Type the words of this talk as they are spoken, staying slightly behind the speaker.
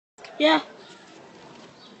Yeah.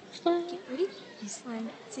 Okay, ready? 1,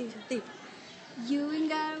 2, 3. You ain't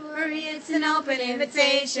gotta worry, it's an open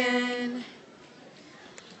invitation.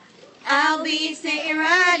 I'll be sitting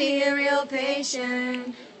right here real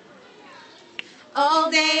patient. All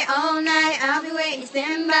day, all night, I'll be waiting,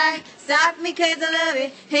 stand by. Stop me 'cause I love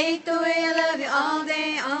it, hate the way I love you. All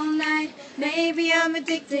day, all night, maybe I'm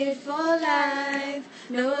addicted for life,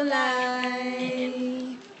 no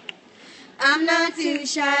lie. I'm not too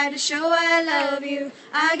shy to show I love you,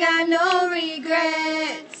 I got no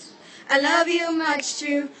regrets. I love you much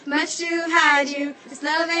too hide you, this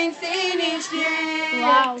love ain't finished yet.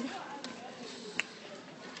 Wow.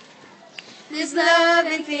 This love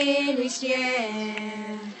ain't finished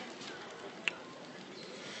yet.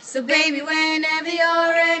 So baby, whenever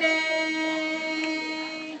you're ready,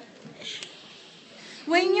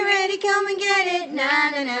 when you're ready, come and get it. Na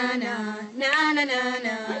na na na, na na na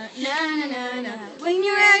na, na na na na. When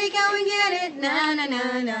you're ready, come and get it. Na na na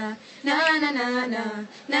na, na na na na,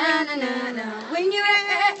 na na na na. When you're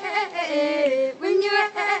ready, when you're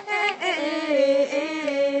ready.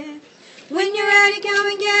 When you're ready, come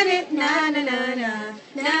and get it. Na na na na,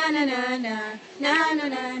 na na na na, na na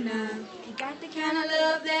na na. You got the kind of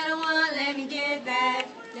love that I want. Let me get that.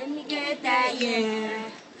 Let me get that, yeah.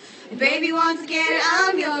 And baby, once again,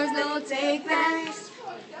 I'm yours. No take backs.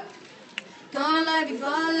 Gonna love you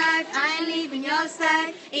for life. I ain't leaving your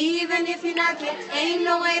side. Even if you're not it, ain't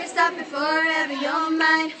no way to stop it. Forever you're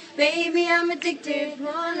mine. Baby, I'm addicted.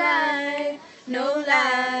 No lie, no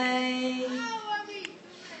lie.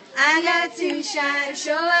 I got too shy to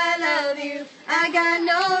show I love you. I got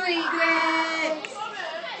no regrets.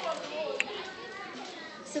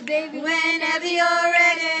 So baby, whenever you're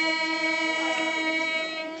ready,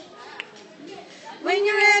 when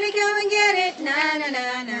you're ready, come and get it. Na na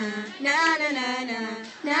na na, na na na na,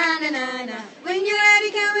 na na na na. When you're ready,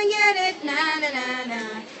 come and get it. Na na na na,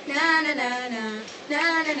 na na na na, na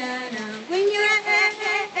na na na. When you're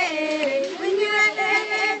ready, when you're ready.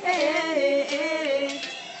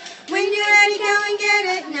 When you're ready, go and get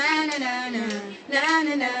it. Na na na na, na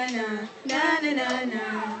na na na, na na na na.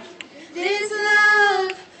 This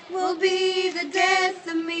love will be the death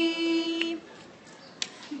of me,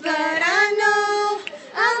 but I know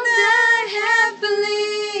I'll die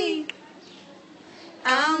happily.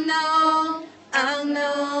 I'll know, I'll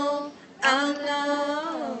know, I'll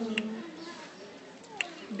know,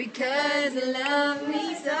 because you love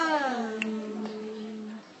me so.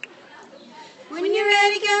 When you're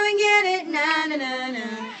ready, come and get it. Na na na na,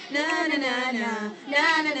 na na na na, na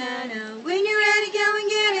na na na. When you're ready, come and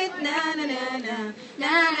get it. Na na na na,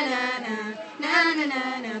 na na na na, na na na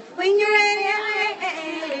na. When you're ready,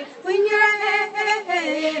 when you're ready,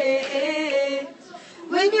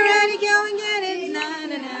 when you're ready, go and get it. Na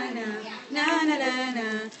na na na, na na na na,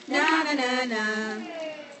 na na na na.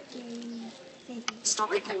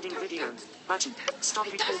 Stop recording video. Button. Stop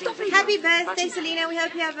recording video. Happy birthday, Button. Selena. We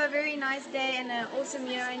hope you have a very nice day and an awesome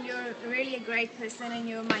year, and you're really a great person and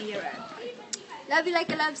you're my hero. Love you like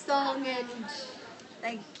a love song, and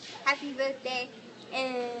like happy birthday.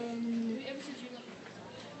 And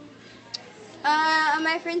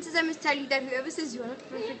my friend says I must tell you that whoever says you're not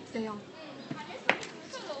perfect, they are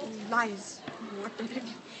lies.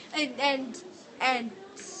 And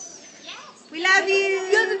we love you.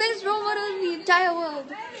 You're the best role model in the entire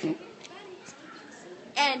world.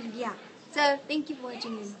 And yeah, so thank you for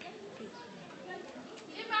watching.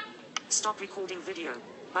 Stop recording video.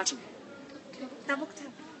 Button. Double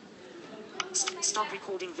tap. Stop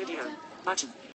recording video. Button.